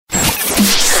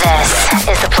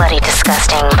is the Bloody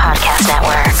Disgusting Podcast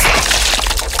Network.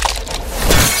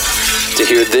 To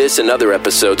hear this and other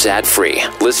episodes ad-free,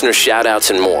 listener shout-outs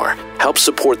and more, help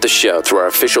support the show through our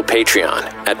official Patreon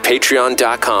at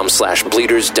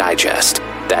patreon.com/Bleeders Digest.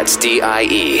 That's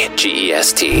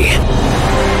DIEgest.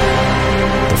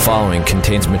 The following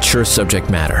contains mature subject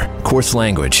matter, coarse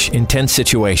language, intense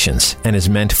situations, and is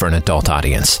meant for an adult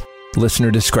audience.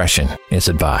 Listener discretion is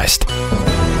advised.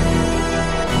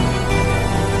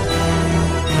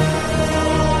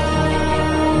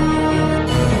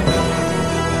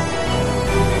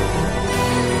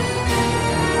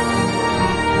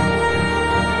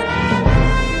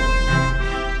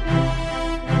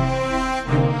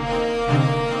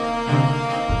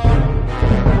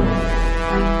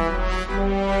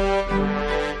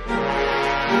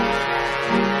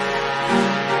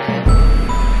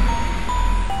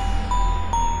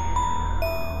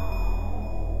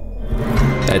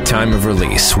 At time of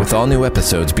release, with all new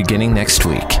episodes beginning next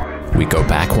week, we go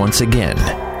back once again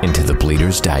into the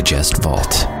Bleeders Digest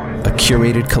Vault, a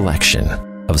curated collection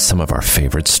of some of our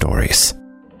favorite stories.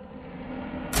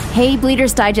 Hey,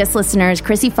 Bleeders Digest listeners,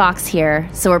 Chrissy Fox here.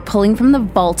 So we're pulling from the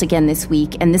vault again this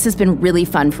week, and this has been really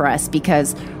fun for us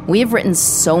because we have written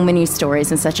so many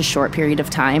stories in such a short period of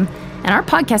time, and our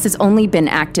podcast has only been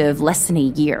active less than a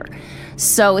year.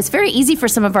 So it's very easy for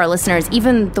some of our listeners,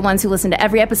 even the ones who listen to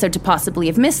every episode, to possibly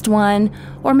have missed one,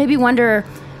 or maybe wonder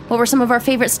what were some of our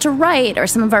favorites to write, or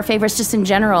some of our favorites just in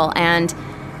general. And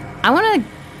I want to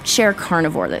share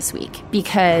Carni-Vore this week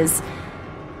because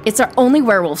it's our only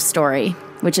werewolf story,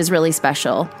 which is really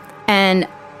special. And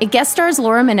it guest stars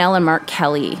Laura Mennell and Mark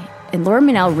Kelly. And Laura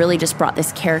Mennell really just brought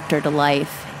this character to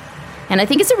life. And I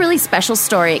think it's a really special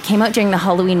story. It came out during the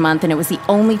Halloween month, and it was the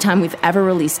only time we've ever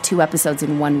released 2 episodes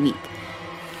in 1 week.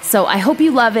 So I hope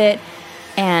you love it,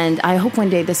 and I hope one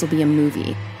day this will be a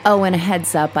movie. Oh, and a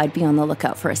heads up, I'd be on the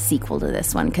lookout for a sequel to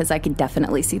this one, because I could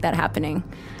definitely see that happening.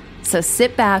 So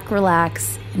sit back,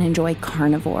 relax, and enjoy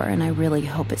Carni-Vore, and I really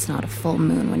hope it's not a full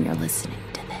moon when you're listening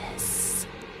to this.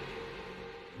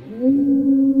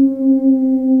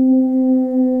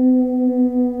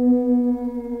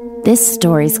 This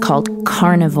story's called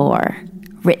Carni-Vore,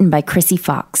 written by Chrissy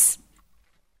Fox.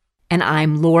 And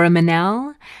I'm Laura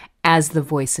Mennell, as the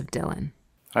voice of Dylan.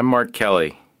 I'm Mark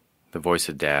Kelly, the voice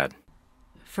of Dad.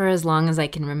 For as long as I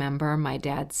can remember, my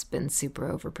dad's been super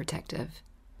overprotective.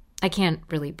 I can't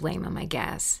really blame him, I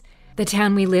guess. The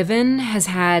town we live in has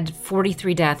had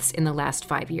 43 deaths in the last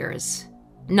 5 years.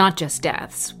 Not just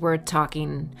deaths, we're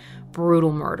talking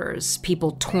brutal murders,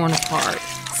 people torn apart,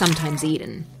 sometimes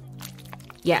eaten.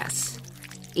 Yes,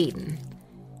 eaten.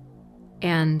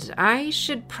 And I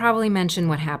should probably mention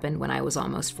what happened when I was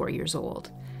almost 4 years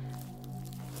old.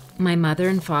 My mother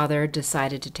and father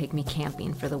decided to take me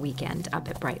camping for the weekend up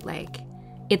at Bright Lake.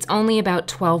 It's only about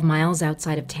 12 miles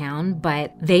outside of town,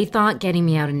 but they thought getting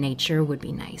me out in nature would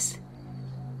be nice.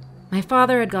 My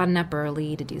father had gotten up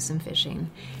early to do some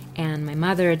fishing, and my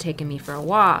mother had taken me for a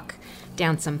walk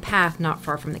down some path not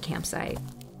far from the campsite.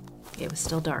 It was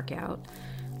still dark out.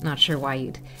 Not sure why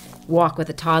you'd walk with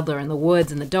a toddler in the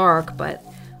woods in the dark, but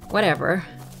whatever.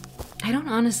 I don't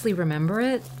honestly remember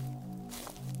it.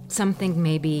 Some think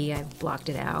maybe I blocked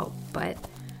it out, but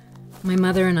my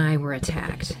mother and I were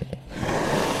attacked.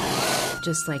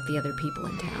 Just like the other people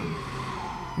in town.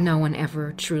 No one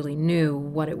ever truly knew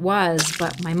what it was,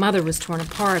 but my mother was torn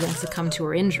apart and succumbed to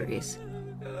her injuries.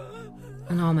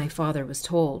 And all my father was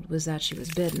told was that she was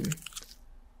bitten.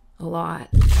 A lot.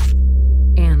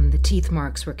 And the teeth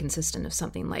marks were consistent of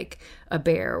something like a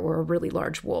bear or a really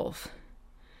large wolf.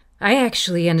 I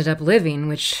actually ended up living,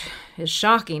 which is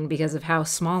shocking because of how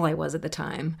small I was at the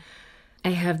time. I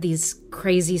have these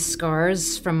crazy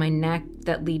scars from my neck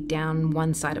that lead down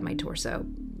one side of my torso.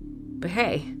 But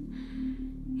hey,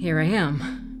 here I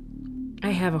am. I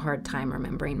have a hard time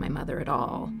remembering my mother at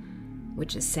all,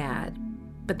 which is sad,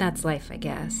 but that's life, I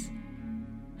guess.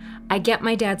 I get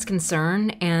my dad's concern,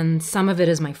 and some of it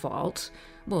is my fault.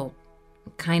 Well,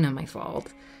 kind of my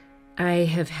fault. I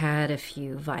have had a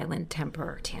few violent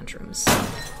temper tantrums,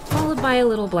 followed by a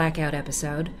little blackout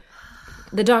episode.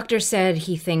 The doctor said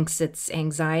he thinks it's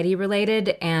anxiety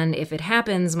related, and if it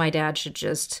happens, my dad should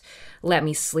just let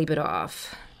me sleep it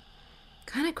off.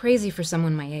 Kind of crazy for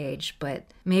someone my age, but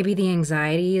maybe the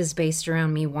anxiety is based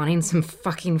around me wanting some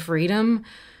fucking freedom.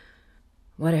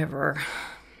 Whatever.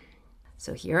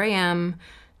 So here I am,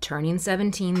 turning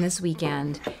 17 this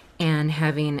weekend, and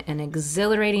having an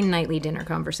exhilarating nightly dinner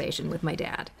conversation with my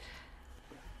dad.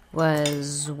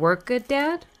 Was work good,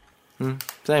 Dad?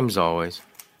 Same as always.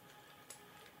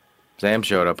 Sam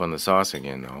showed up on the sauce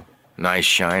again, though. Nice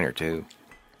shiner, too.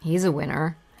 He's a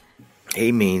winner.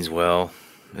 He means well.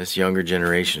 This younger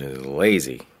generation is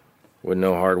lazy. Wouldn't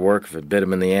know hard work if it bit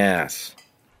him in the ass.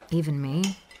 Even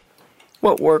me?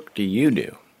 What work do you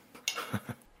do?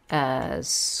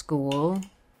 School.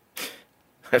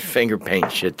 That finger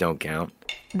paint shit don't count.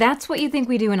 That's what you think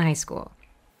we do in high school.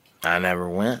 I never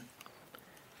went.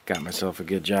 Got myself a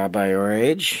good job by your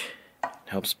age.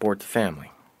 Help support the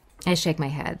family. I shake my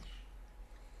head.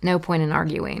 No point in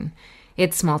arguing.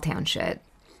 It's small town shit.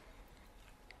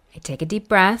 I take a deep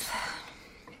breath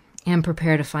and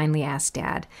prepare to finally ask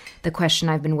Dad the question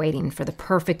I've been waiting for the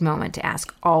perfect moment to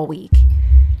ask all week.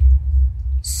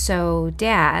 So,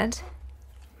 Dad...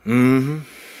 Mm-hmm.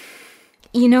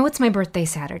 You know it's my birthday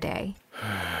Saturday.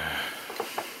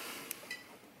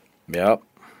 Yep.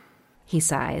 He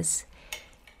sighs.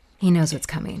 He knows what's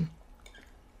coming.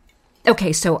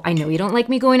 Okay, so I know you don't like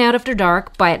me going out after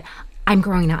dark, but I'm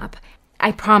growing up.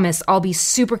 I promise I'll be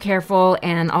super careful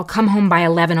and I'll come home by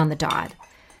 11 on the dot.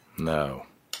 No.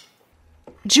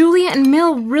 Julia and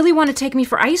Mill really want to take me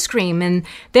for ice cream and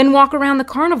then walk around the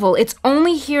carnival. It's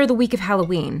only here the week of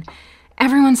Halloween.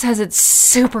 Everyone says it's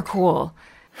super cool.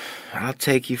 I'll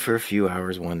take you for a few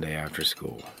hours one day after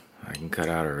school. I can cut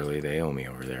out early. They owe me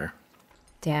over there.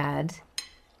 Dad,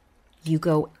 you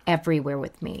go everywhere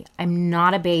with me. I'm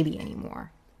not a baby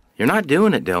anymore. You're not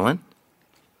doing it, Dylan.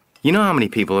 You know how many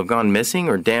people have gone missing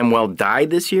or damn well died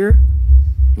this year?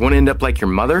 You want to end up like your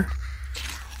mother?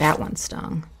 That one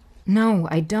stung. No,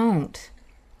 I don't.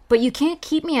 But you can't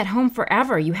keep me at home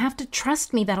forever. You have to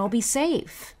trust me that I'll be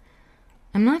safe.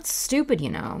 I'm not stupid, you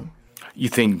know. You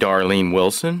think Darlene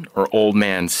Wilson or Old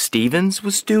Man Stevens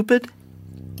was stupid?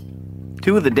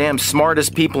 Two of the damn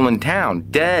smartest people in town,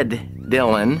 dead,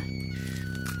 Dylan.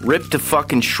 Ripped to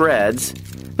fucking shreds.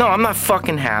 No, I'm not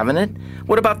fucking having it.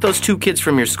 What about those two kids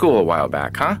from your school a while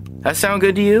back, huh? That sound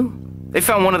good to you? They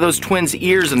found one of those twins'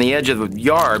 ears on the edge of the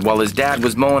yard while his dad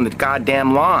was mowing the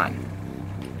goddamn lawn.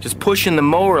 Just pushing the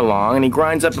mower along, and he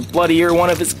grinds up a bloody ear of one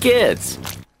of his kids.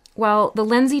 Well, the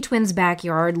Lindsay twins'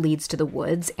 backyard leads to the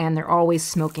woods, and they're always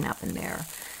smoking up in there.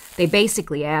 They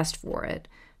basically asked for it.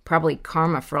 Probably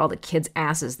karma for all the kids'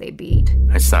 asses they beat.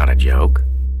 That's not a joke.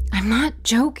 I'm not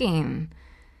joking.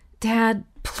 Dad,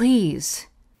 please.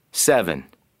 7.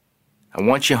 I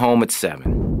want you home at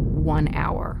 7. 1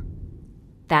 hour.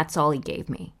 That's all he gave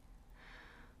me.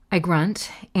 I grunt,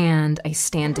 and I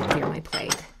stand to clear my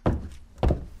plate.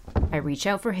 I reach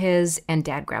out for his, and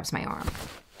Dad grabs my arm.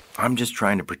 I'm just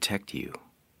trying to protect you.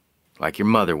 Like your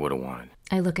mother would have wanted.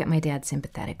 I look at my dad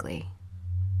sympathetically.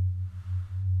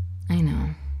 I know.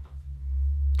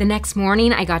 The next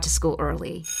morning, I got to school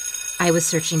early. I was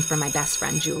searching for my best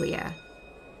friend, Julia.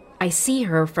 I see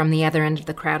her from the other end of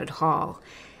the crowded hall.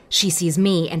 She sees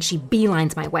me, and she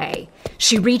beelines my way.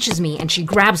 She reaches me, and she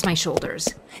grabs my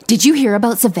shoulders. Did you hear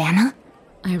about Savannah?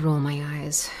 I roll my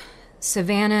eyes.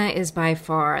 Savannah is by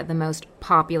far the most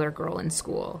popular girl in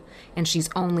school, and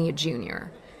she's only a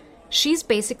junior. She's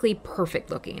basically perfect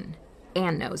looking,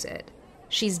 and knows it.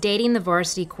 She's dating the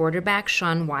varsity quarterback,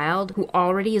 Sean Wild, who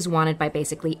already is wanted by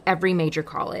basically every major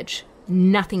college.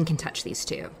 Nothing can touch these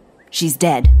two. She's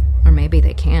dead. Or maybe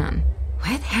they can.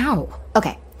 What? How?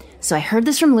 Okay, so I heard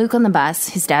this from Luke on the bus.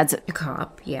 His dad's a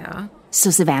cop, yeah.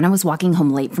 So Savannah was walking home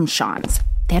late from Sean's.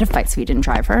 They had a fight, so he didn't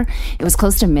drive her. It was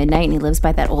close to midnight, and he lives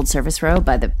by that old service road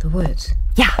by the woods.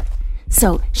 Yeah.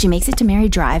 So she makes it to Mary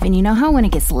Drive, and you know how when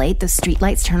it gets late, the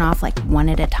streetlights turn off like one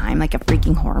at a time, like a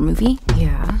freaking horror movie?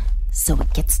 Yeah. So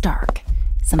it gets dark.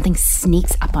 Something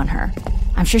sneaks up on her.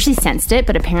 I'm sure she sensed it,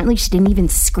 but apparently she didn't even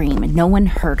scream, and no one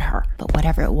heard her. But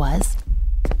whatever it was,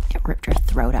 it ripped her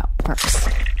throat out first.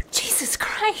 Jesus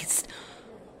Christ.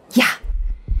 Yeah.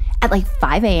 At like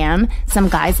 5 a.m., some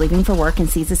guy's leaving for work and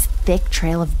sees this thick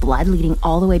trail of blood leading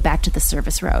all the way back to the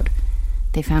service road.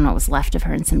 They found what was left of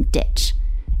her in some ditch.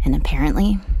 And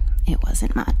apparently, it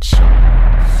wasn't much.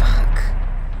 Fuck.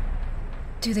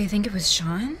 Do they think it was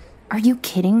Sean? Are you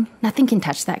kidding? Nothing can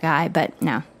touch that guy, but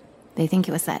no. They think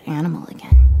it was that animal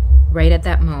again. Right at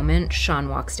that moment, Sean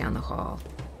walks down the hall.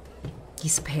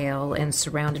 He's pale and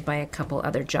surrounded by a couple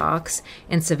other jocks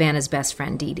and Savannah's best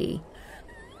friend, Dee Dee.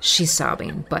 She's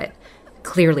sobbing, but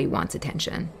clearly wants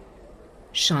attention.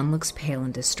 Sean looks pale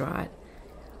and distraught.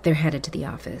 They're headed to the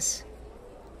office.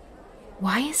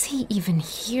 Why is he even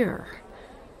here?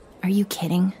 Are you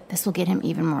kidding? This will get him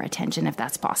even more attention if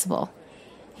that's possible.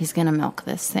 He's gonna milk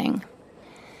this thing.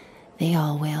 They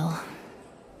all will.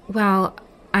 Well,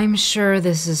 I'm sure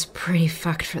this is pretty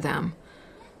fucked for them.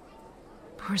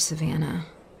 Poor Savannah.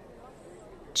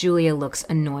 Julia looks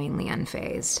annoyingly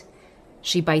unfazed.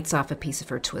 She bites off a piece of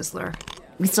her Twizzler.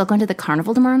 We still going to the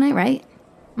carnival tomorrow night, right?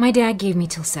 My dad gave me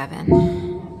till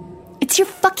 7. It's your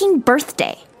fucking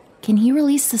birthday. Can he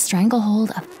release the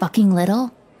stranglehold a fucking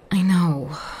little? I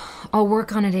know. I'll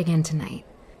work on it again tonight.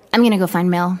 I'm gonna go find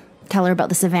Mel. Tell her about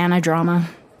the Savannah drama.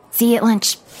 See you at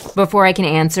lunch. Before I can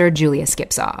answer, Julia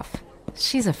skips off.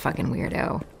 She's a fucking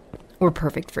weirdo. We're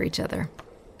perfect for each other.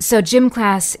 So gym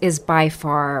class is by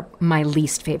far my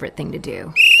least favorite thing to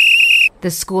do. The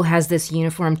school has this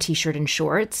uniform t-shirt and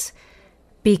shorts.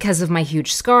 Because of my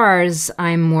huge scars,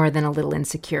 I'm more than a little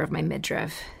insecure of my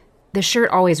midriff. The shirt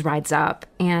always rides up,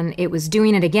 and it was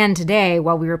doing it again today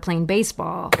while we were playing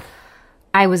baseball.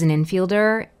 I was an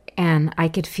infielder, and I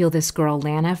could feel this girl,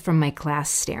 Lana, from my class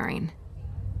staring.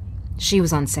 She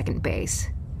was on second base.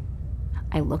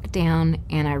 I look down,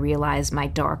 and I realize my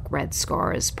dark red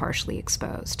scar is partially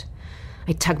exposed.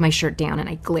 I tug my shirt down, and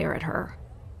I glare at her.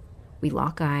 We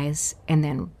lock eyes, and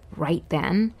then, right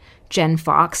then, Jen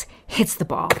Fox hits the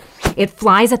ball. It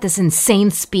flies at this insane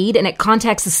speed, and it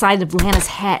contacts the side of Lana's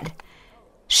head.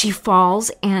 She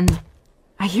falls, and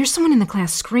I hear someone in the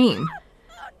class scream.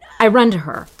 I run to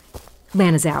her.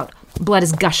 Lana's out. Blood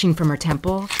is gushing from her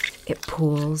temple. It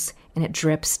pools, and it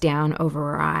drips down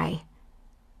over her eye.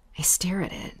 I stare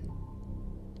at it,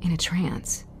 in a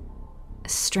trance. A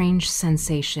strange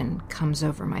sensation comes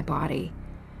over my body.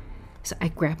 So I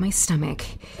grab my stomach,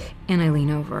 and I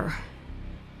lean over.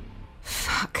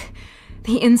 Fuck.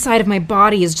 The inside of my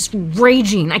body is just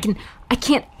raging. I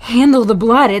can't handle the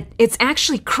blood. It's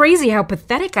actually crazy how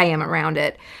pathetic I am around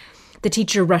it. The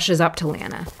teacher rushes up to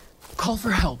Lana. Call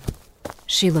for help.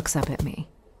 She looks up at me.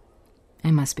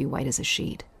 I must be white as a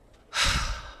sheet.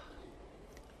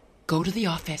 Go to the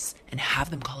office and have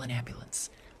them call an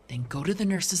ambulance. Then go to the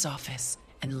nurse's office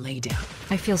and lay down.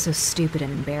 I feel so stupid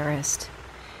and embarrassed.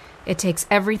 It takes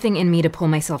everything in me to pull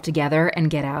myself together and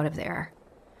get out of there.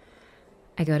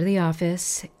 I go to the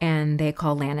office, and they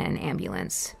call Lana an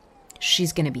ambulance.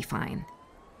 She's gonna be fine.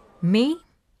 Me?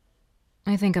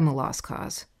 I think I'm a lost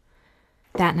cause.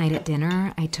 That night at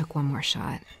dinner, I took one more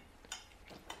shot.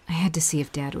 I had to see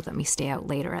if Dad would let me stay out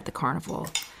later at the carnival.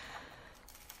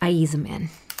 I ease him in.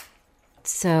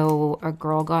 So, a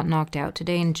girl got knocked out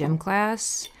today in gym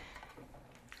class.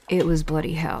 It was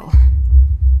bloody hell.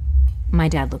 My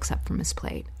dad looks up from his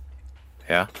plate.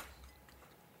 Yeah?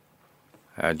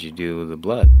 How'd you do with the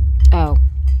blood? Oh,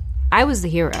 I was the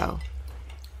hero.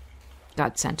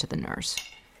 Got sent to the nurse.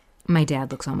 My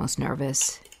dad looks almost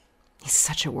nervous. He's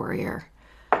such a worrier.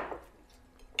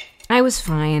 I was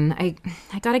fine. I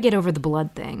gotta get over the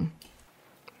blood thing.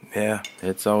 Yeah,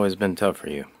 it's always been tough for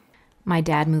you. My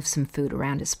dad moves some food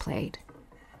around his plate.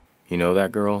 You know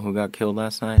that girl who got killed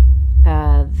last night?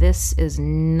 This is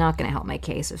not gonna help my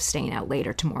case of staying out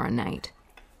later tomorrow night.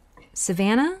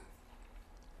 Savannah?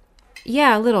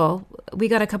 Yeah, a little. We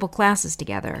got a couple classes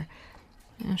together.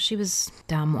 She was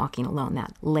dumb walking alone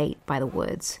that late by the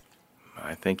woods.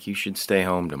 I think you should stay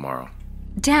home tomorrow.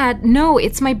 Dad, no,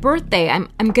 it's my birthday.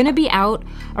 I'm gonna be out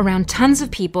around tons of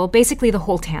people, basically the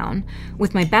whole town,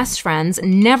 with my best friends,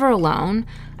 never alone.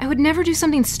 I would never do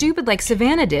something stupid like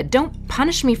Savannah did. Don't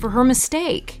punish me for her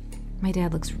mistake. My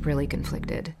dad looks really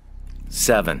conflicted.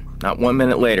 7. Not 1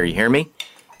 minute later, you hear me?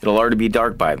 It'll already be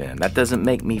dark by then. That doesn't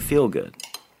make me feel good.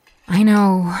 I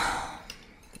know.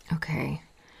 Okay.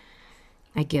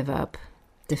 I give up.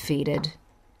 Defeated.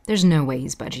 There's no way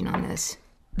he's budging on this.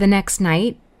 The next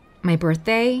night, my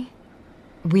birthday,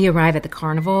 we arrive at the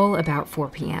carnival about 4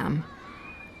 p.m.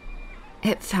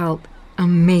 It felt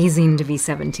amazing to be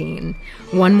 17.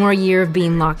 One more year of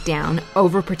being locked down,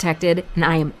 overprotected, and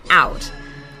I am out.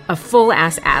 A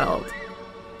full-ass adult.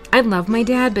 I love my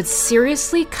dad, but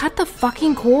seriously, cut the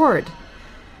fucking cord.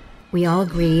 We all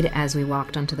agreed as we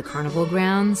walked onto the carnival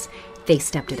grounds, they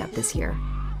stepped it up this year.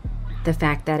 The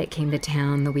fact that it came to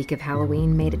town the week of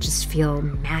Halloween made it just feel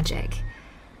magic.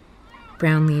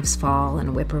 Brown leaves fall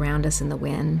and whip around us in the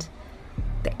wind.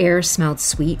 The air smelled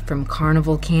sweet from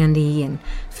carnival candy and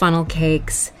funnel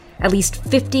cakes. At least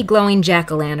 50 glowing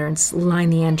jack-o'-lanterns line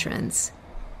the entrance.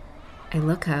 I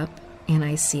look up and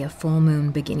I see a full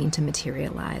moon beginning to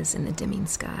materialize in the dimming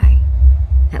sky.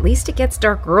 At least it gets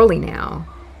dark early now.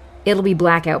 It'll be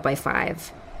blackout by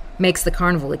 5. Makes the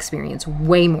carnival experience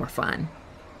way more fun.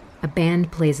 A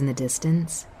band plays in the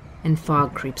distance, and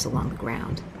fog creeps along the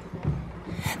ground.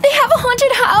 They have a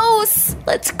haunted house!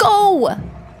 Let's go!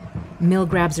 Mill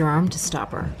grabs her arm to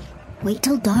stop her. Wait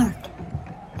till dark.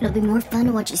 It'll be more fun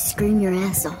to watch you scream your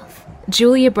ass off.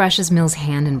 Julia brushes Mill's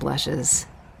hand and blushes.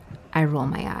 I roll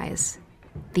my eyes.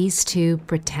 These two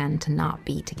pretend to not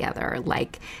be together,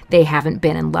 like they haven't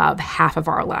been in love half of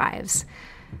our lives.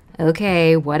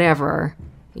 Okay, whatever.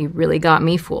 You really got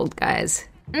me fooled, guys.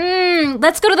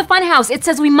 Let's go to the funhouse. It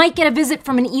says we might get a visit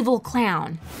from an evil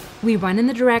clown. We run in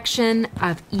the direction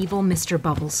of evil Mr.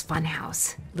 Bubbles'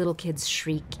 funhouse. Little kids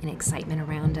shriek in excitement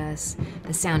around us.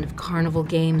 The sound of carnival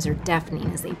games are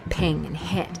deafening as they ping and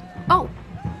hit. Oh,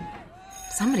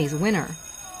 somebody's a winner.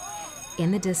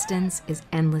 In the distance is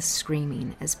endless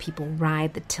screaming as people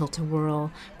ride the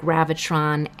Tilt-A-Whirl,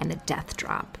 Gravitron, and the Death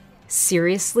Drop.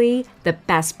 Seriously, the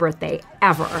best birthday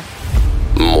ever.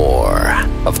 More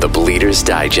of the Bleeders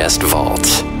Digest Vault.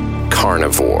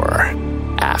 Carni-Vore.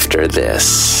 After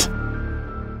this.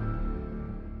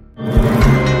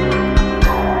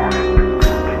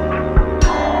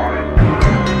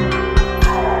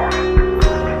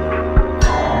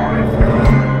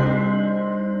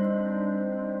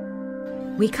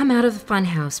 We come out of the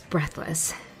funhouse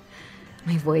breathless.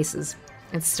 My voice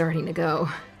it's starting to go.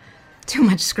 Too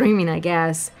much screaming, I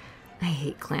guess. I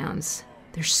hate clowns.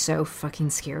 They're so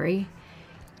fucking scary.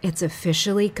 It's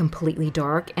officially completely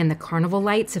dark, and the carnival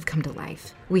lights have come to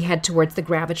life. We head towards the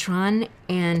Gravitron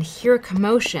and hear a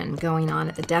commotion going on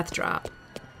at the Death Drop.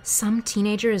 Some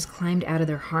teenager has climbed out of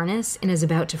their harness and is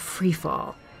about to free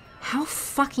fall. How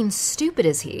fucking stupid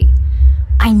is he?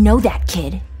 I know that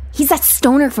kid. He's that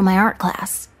stoner from my art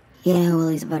class. Yeah, well,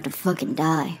 he's about to fucking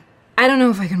die. I don't know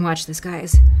if I can watch this,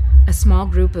 guys. A small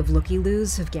group of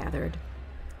looky-loos have gathered.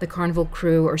 The carnival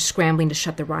crew are scrambling to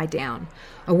shut the ride down.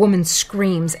 A woman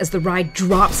screams as the ride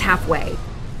drops halfway.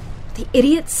 The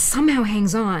idiot somehow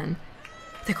hangs on.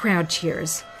 The crowd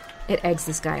cheers. It eggs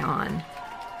this guy on.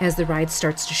 As the ride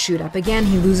starts to shoot up again,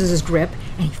 he loses his grip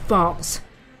and he falls.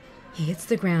 He hits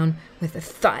the ground with a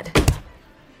thud.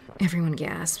 Everyone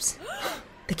gasps.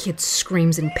 The kid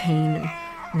screams in pain and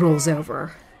rolls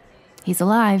over. He's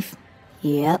alive.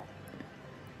 Yep.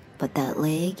 But that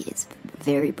leg is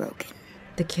very broken.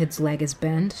 The kid's leg is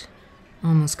bent,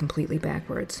 almost completely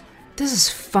backwards. This is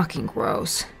fucking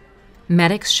gross.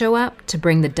 Medics show up to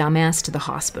bring the dumbass to the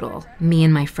hospital. Me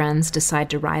and my friends decide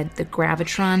to ride the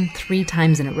Gravitron 3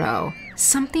 times in a row.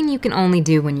 Something you can only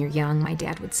do when you're young, my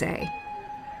dad would say.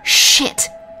 Shit!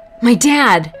 My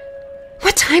dad!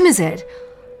 What time is it?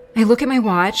 I look at my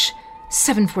watch.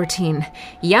 7:14.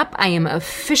 Yep, I am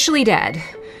officially dead.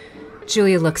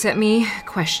 Julia looks at me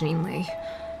questioningly.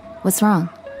 What's wrong?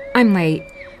 I'm late.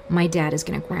 My dad is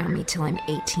gonna ground me till I'm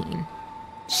 18.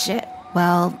 Shit.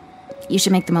 Well, you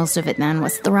should make the most of it then.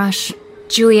 What's the rush?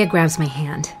 Julia grabs my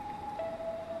hand.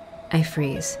 I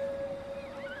freeze.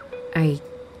 I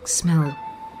smell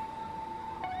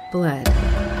blood.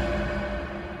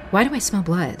 Why do I smell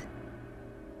blood?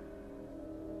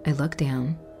 I look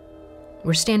down.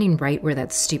 We're standing right where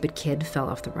that stupid kid fell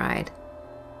off the ride.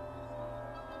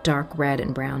 Dark red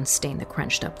and brown stain the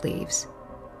crunched up leaves.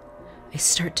 I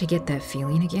start to get that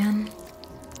feeling again.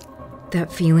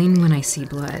 That feeling when I see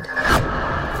blood.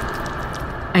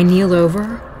 I kneel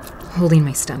over, holding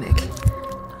my stomach.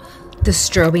 The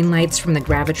strobing lights from the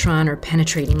Gravitron are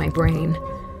penetrating my brain.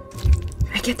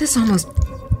 I get this almost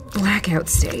blackout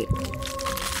state.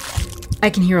 I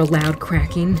can hear a loud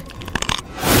cracking.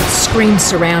 Screams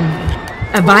surround me.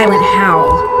 A violent howl.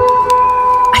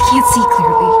 I can't see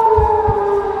clearly.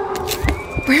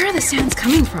 Where are the sounds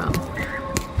coming from?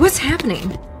 What's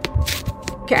happening?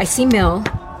 Okay, I see Mill.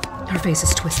 Her face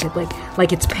is twisted,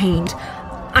 like it's pained.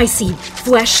 I see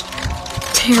flesh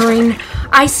tearing.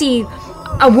 I see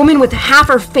a woman with half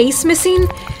her face missing.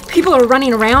 People are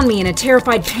running around me in a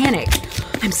terrified panic.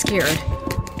 I'm scared.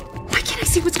 Why can't I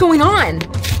see what's going on?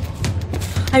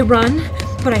 I run,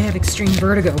 but I have extreme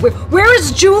vertigo. Where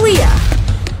is Julia?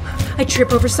 I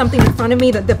trip over something in front of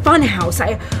me, the fun house.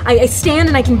 I stand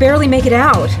and I can barely make it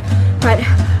out. But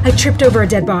I tripped over a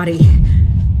dead body.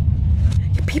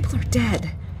 People are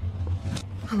dead.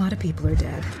 A lot of people are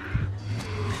dead.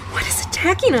 What is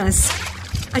attacking us?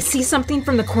 I see something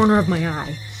from the corner of my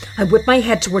eye. I whip my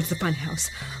head towards the funhouse.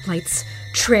 Lights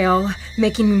trail,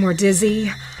 making me more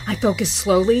dizzy. I focus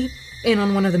slowly in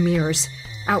on one of the mirrors,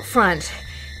 out front.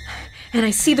 And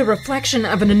I see the reflection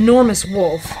of an enormous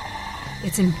wolf.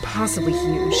 It's impossibly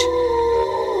huge.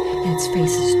 And its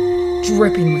face is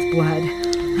dripping with blood.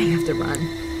 I have to run.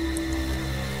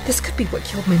 This could be what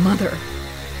killed my mother.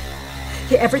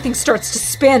 Yeah, everything starts to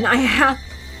spin. I have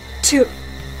to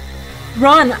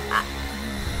run.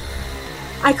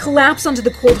 I collapse onto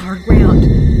the cold, hard ground.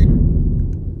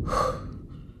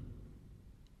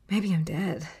 Maybe I'm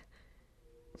dead.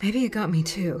 Maybe it got me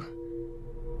too.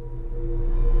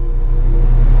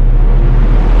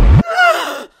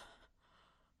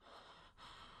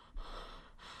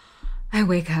 I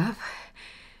wake up,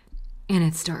 and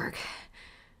it's dark.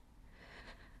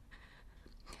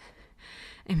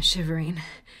 I'm shivering,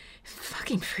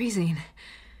 fucking freezing.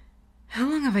 How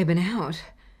long have I been out?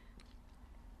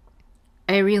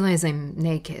 I realize I'm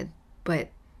naked, but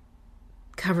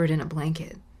covered in a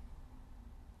blanket.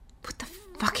 What the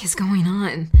fuck is going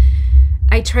on?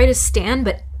 I try to stand,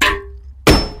 but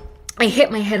I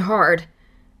hit my head hard.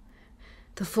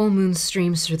 The full moon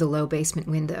streams through the low basement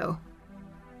window.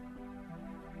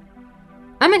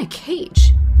 I'm in a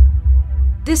cage.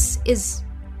 This is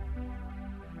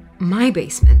my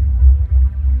basement.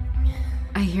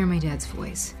 I hear my dad's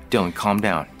voice. Dylan, calm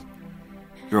down.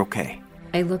 You're okay.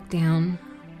 I look down,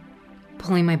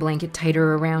 pulling my blanket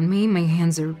tighter around me. My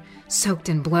hands are soaked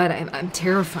in blood. I'm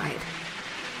terrified.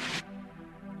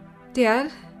 Dad?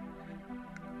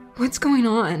 What's going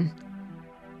on?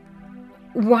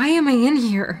 Why am I in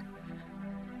here?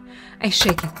 I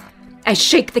shake it. I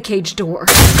shake the cage door.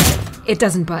 It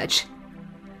doesn't budge.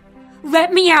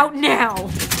 Let me out now!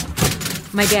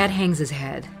 My dad hangs his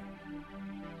head.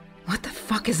 What the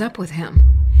fuck is up with him?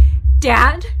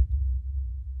 Dad?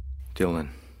 Dylan,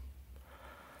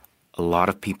 a lot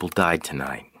of people died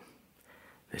tonight.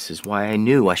 This is why I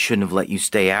knew I shouldn't have let you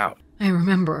stay out. I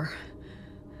remember.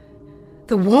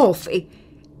 The wolf.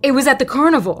 It was at the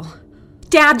carnival.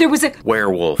 Dad, there was a...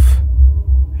 Werewolf.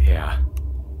 Yeah,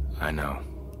 I know.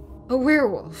 A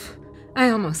werewolf. I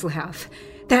almost laugh.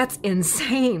 That's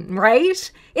insane,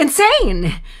 right?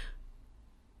 Insane!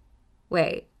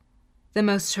 Wait. The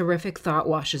most horrific thought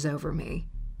washes over me.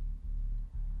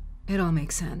 It all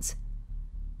makes sense.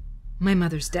 My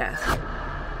mother's death.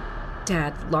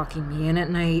 Dad locking me in at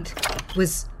night.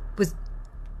 Was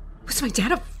my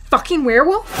dad a fucking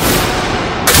werewolf?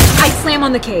 I slam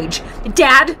on the cage.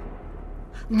 Dad,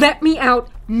 let me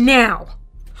out now.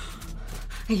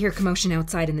 I hear commotion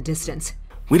outside in the distance.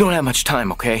 We don't have much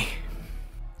time, okay?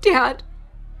 Dad,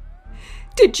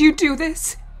 did you do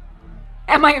this?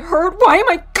 Am I hurt? Why am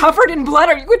I covered in blood?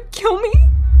 Are you gonna kill me?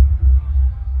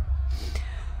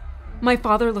 My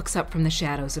father looks up from the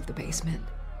shadows of the basement.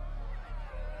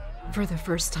 For the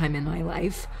first time in my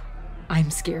life,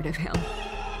 I'm scared of him.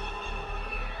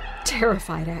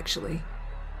 Terrified, actually.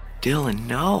 Dylan,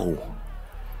 no.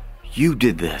 You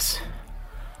did this.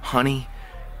 Honey,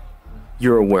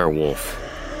 you're a werewolf.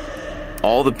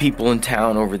 All the people in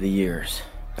town over the years.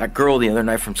 That girl the other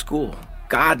night from school.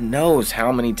 God knows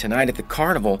how many tonight at the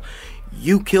carnival.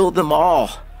 You killed them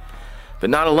all. But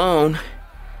not alone.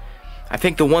 I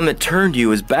think the one that turned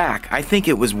you is back. I think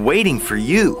it was waiting for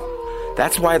you.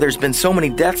 That's why there's been so many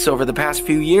deaths over the past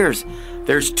few years.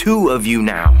 There's 2 of you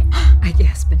now. I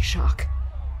gasp in shock.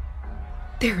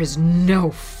 There is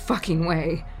no fucking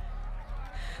way.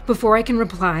 Before I can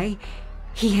reply,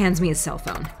 he hands me his cell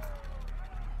phone.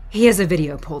 He has a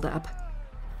video pulled up.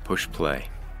 Push play.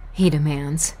 He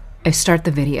demands. I start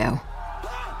the video.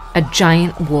 A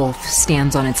giant wolf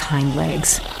stands on its hind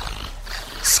legs.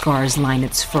 Scars line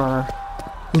its fur,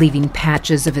 leaving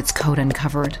patches of its coat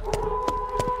uncovered.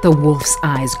 The wolf's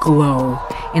eyes glow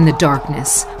in the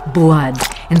darkness. Blood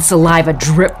and saliva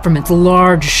drip from its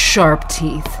large, sharp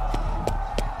teeth.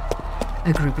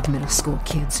 A group of middle school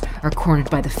kids are cornered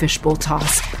by the fishbowl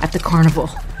toss at the carnival.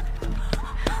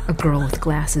 A girl with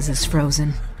glasses is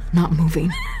frozen, not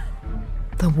moving.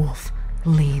 The wolf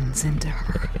leans into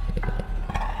her.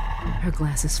 Her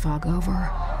glasses fog over.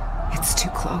 It's too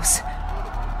close.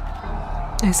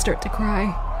 I start to cry.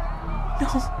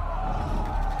 No.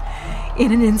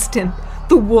 In an instant,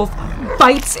 the wolf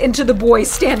bites into the boy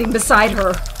standing beside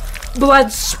her.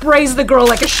 Blood sprays the girl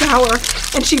like a shower,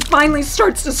 and she finally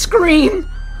starts to scream.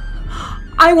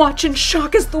 I watch in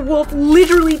shock as the wolf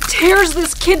literally tears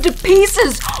this kid to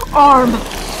pieces. Arm,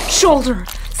 shoulder,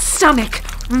 stomach,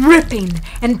 ripping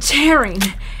and tearing.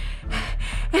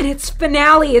 And its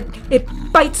finale,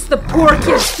 it bites the poor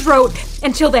kid's throat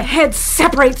until the head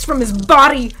separates from his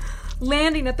body,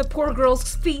 landing at the poor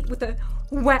girl's feet with a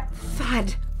wet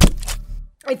thud.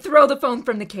 I throw the phone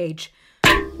from the cage.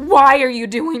 Why are you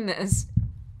doing this?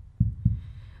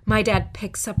 My dad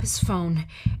picks up his phone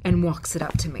and walks it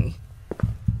up to me.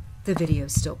 The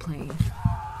video's still playing.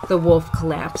 The wolf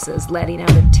collapses, letting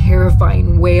out a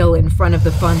terrifying wail in front of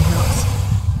the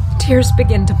funhouse. Tears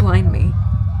begin to blind me,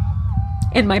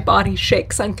 and my body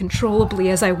shakes uncontrollably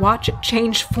as I watch it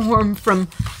change form from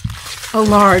a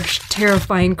large,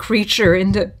 terrifying creature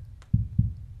into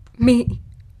me,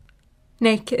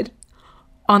 naked,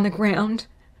 on the ground,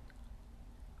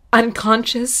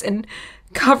 unconscious and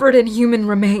covered in human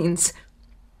remains.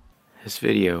 This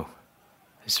video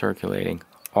is circulating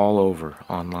all over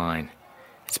online.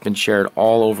 It's been shared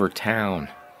all over town.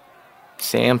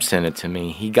 Sam sent it to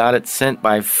me. He got it sent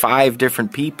by 5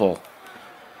 different people.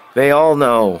 They all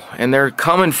know, and they're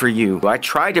coming for you. I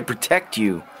tried to protect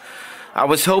you. I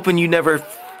was hoping you'd never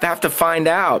have to find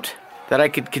out, that I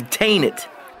could contain it.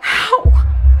 How?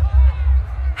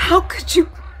 How could you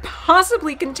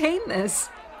possibly contain this?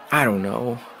 I don't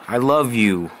know. I love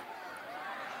you.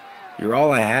 You're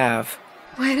all I have.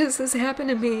 Why does this happen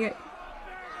to me?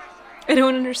 I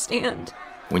don't understand.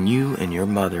 When you and your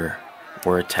mother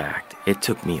were attacked, it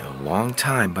took me a long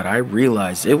time, but I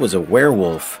realized it was a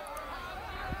werewolf.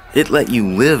 It let you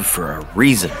live for a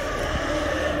reason.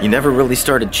 You never really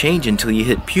started changing until you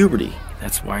hit puberty.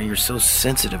 That's why you're so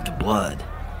sensitive to blood.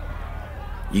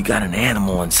 You got an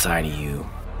animal inside of you.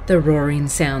 The roaring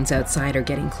sounds outside are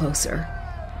getting closer.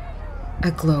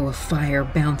 A glow of fire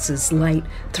bounces light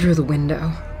through the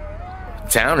window. The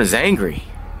town is angry,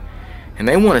 and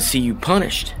they want to see you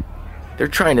punished. They're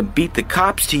trying to beat the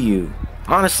cops to you.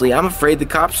 Honestly, I'm afraid the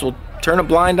cops will turn a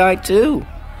blind eye too.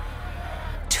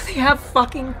 Do they have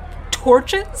fucking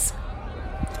torches?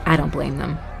 I don't blame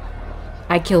them.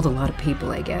 I killed a lot of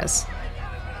people, I guess.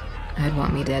 I'd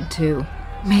want me dead too.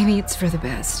 Maybe it's for the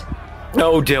best.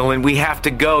 No, Dylan, we have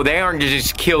to go. They aren't going to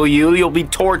just kill you. You'll be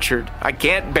tortured. I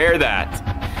can't bear that.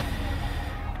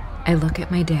 I look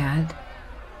at my dad,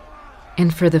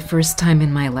 and for the first time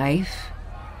in my life,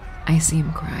 I see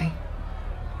him cry.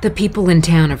 The people in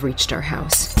town have reached our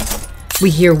house. We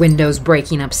hear windows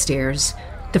breaking upstairs.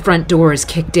 The front door is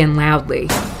kicked in loudly.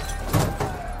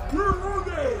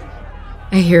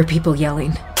 I hear people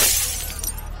yelling.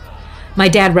 My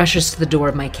dad rushes to the door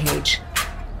of my cage.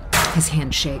 His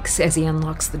hand shakes as he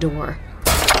unlocks the door.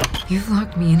 You've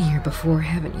locked me in here before,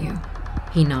 haven't you?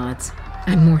 He nods.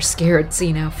 I'm more scared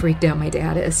seeing how freaked out my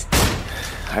dad is.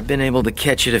 I've been able to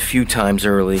catch it a few times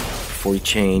early before you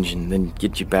change and then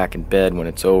get you back in bed when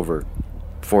it's over,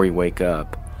 before you wake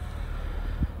up.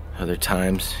 Other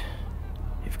times,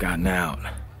 you've gotten out.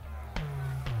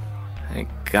 Thank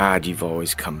God you've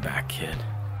always come back, kid.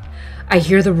 I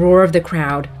hear the roar of the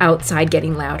crowd outside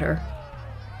getting louder.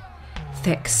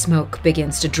 Thick smoke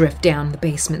begins to drift down the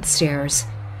basement stairs.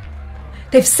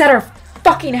 They've set our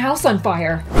fucking house on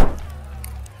fire.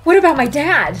 What about my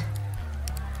dad?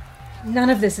 None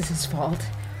of this is his fault.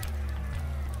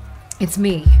 It's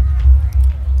me.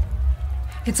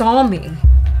 It's all me.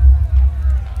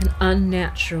 An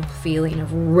unnatural feeling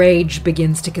of rage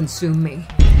begins to consume me.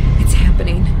 It's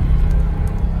happening.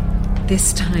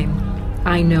 This time,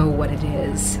 I know what it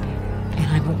is, and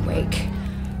I'm awake.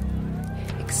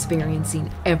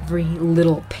 Experiencing every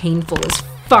little painful as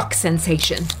fuck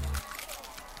sensation.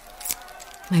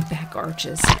 My back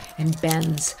arches and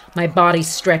bends. My body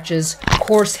stretches.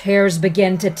 Coarse hairs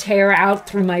begin to tear out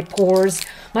through my pores.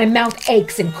 My mouth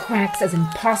aches and cracks as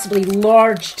impossibly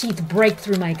large teeth break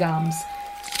through my gums.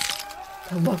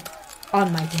 The look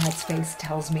on my dad's face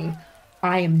tells me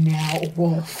I am now a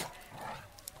wolf.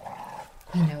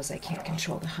 He knows I can't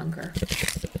control the hunger.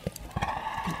 The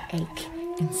ache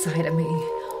inside of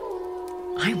me.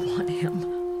 I want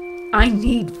him. I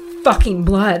need fucking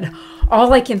blood.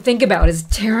 All I can think about is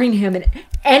tearing him and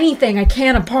anything I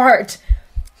can apart.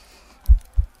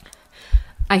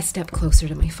 I step closer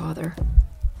to my father,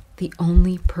 the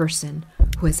only person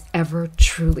who has ever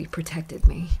truly protected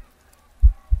me,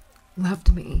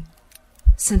 loved me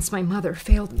since my mother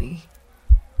failed me.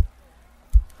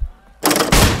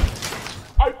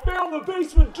 I found the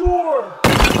basement door!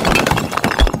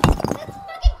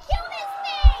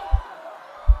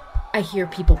 I hear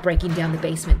people breaking down the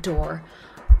basement door.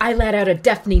 I let out a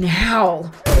deafening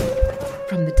howl.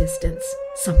 From the distance,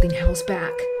 something howls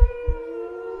back,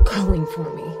 calling for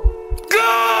me.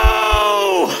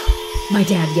 Go! My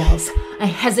dad yells. I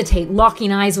hesitate,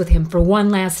 locking eyes with him for one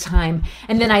last time,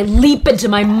 and then I leap into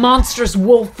my monstrous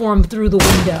wolf form through the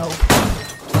window.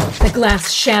 The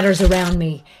glass shatters around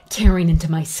me, tearing into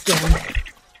my skin.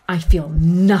 I feel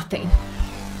nothing.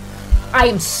 I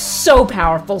am so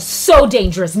powerful, so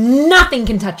dangerous, nothing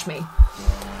can touch me.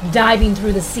 Diving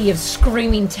through the sea of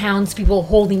screaming townspeople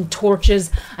holding torches,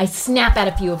 I snap at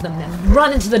a few of them, then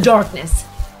run into the darkness,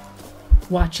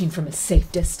 watching from a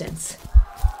safe distance,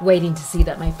 waiting to see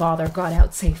that my father got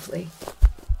out safely.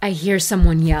 I hear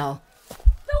someone yell, "The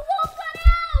wolf went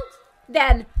out!"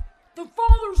 Then, "The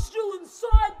father's still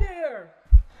inside there!"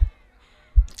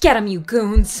 "Get him, you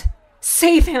goons!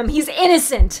 Save him! He's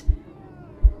innocent!"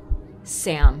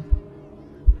 Sam,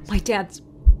 my dad's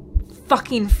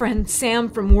fucking friend Sam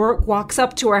from work, walks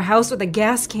up to our house with a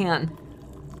gas can,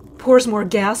 pours more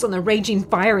gas on the raging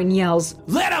fire and yells,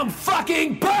 "Let him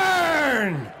fucking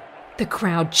burn!" The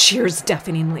crowd cheers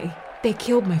deafeningly. They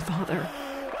killed my father.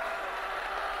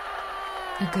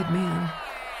 A good man.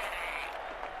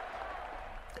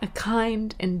 A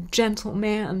kind and gentle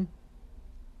man.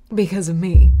 Because of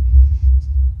me.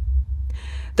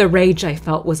 The rage I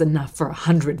felt was enough for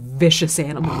 100 vicious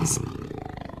animals.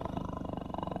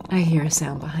 I hear a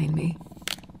sound behind me.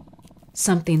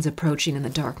 Something's approaching in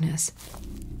the darkness.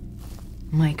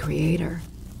 My creator.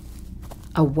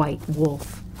 A white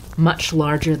wolf, much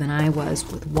larger than I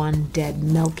was, with one dead,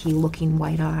 milky-looking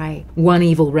white eye, one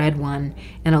evil red one,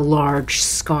 and a large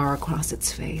scar across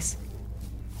its face.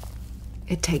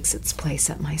 It takes its place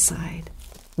at my side.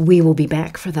 We will be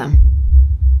back for them.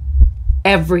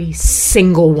 Every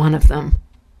single one of them.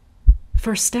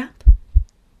 First step?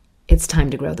 It's time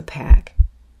to grow the pack.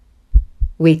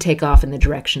 We take off in the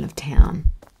direction of town.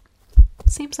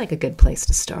 Seems like a good place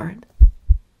to start.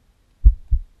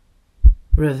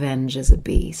 Revenge is a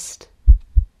beast.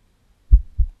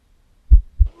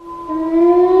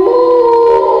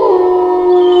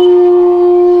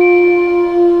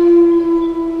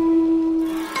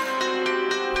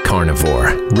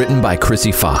 Carni-Vore, written by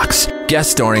Chrissy Fox,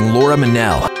 guest starring Laura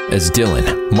Mennell as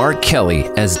Dylan, Mark Kelly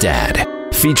as Dad,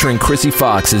 featuring Chrissy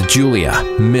Fox as Julia,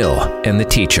 Mill, and the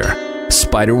teacher,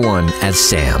 Spider-One as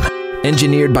Sam,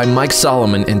 engineered by Mike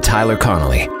Solomon and Tyler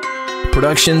Connolly.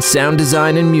 Production, sound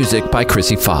design, and music by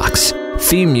Chrissy Fox.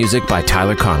 Theme music by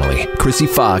Tyler Connolly, Chrissy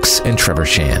Fox, and Trevor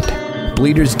Shand.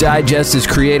 Bleeders Digest is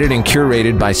created and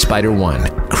curated by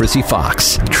Spider-One, Chrissy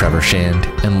Fox, Trevor Shand,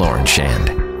 and Lauren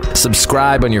Shand.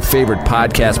 Subscribe on your favorite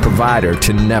podcast provider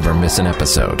to never miss an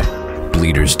episode.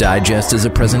 Bleeders Digest is a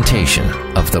presentation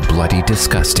of the Bloody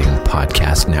Disgusting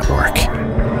Podcast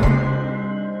Network.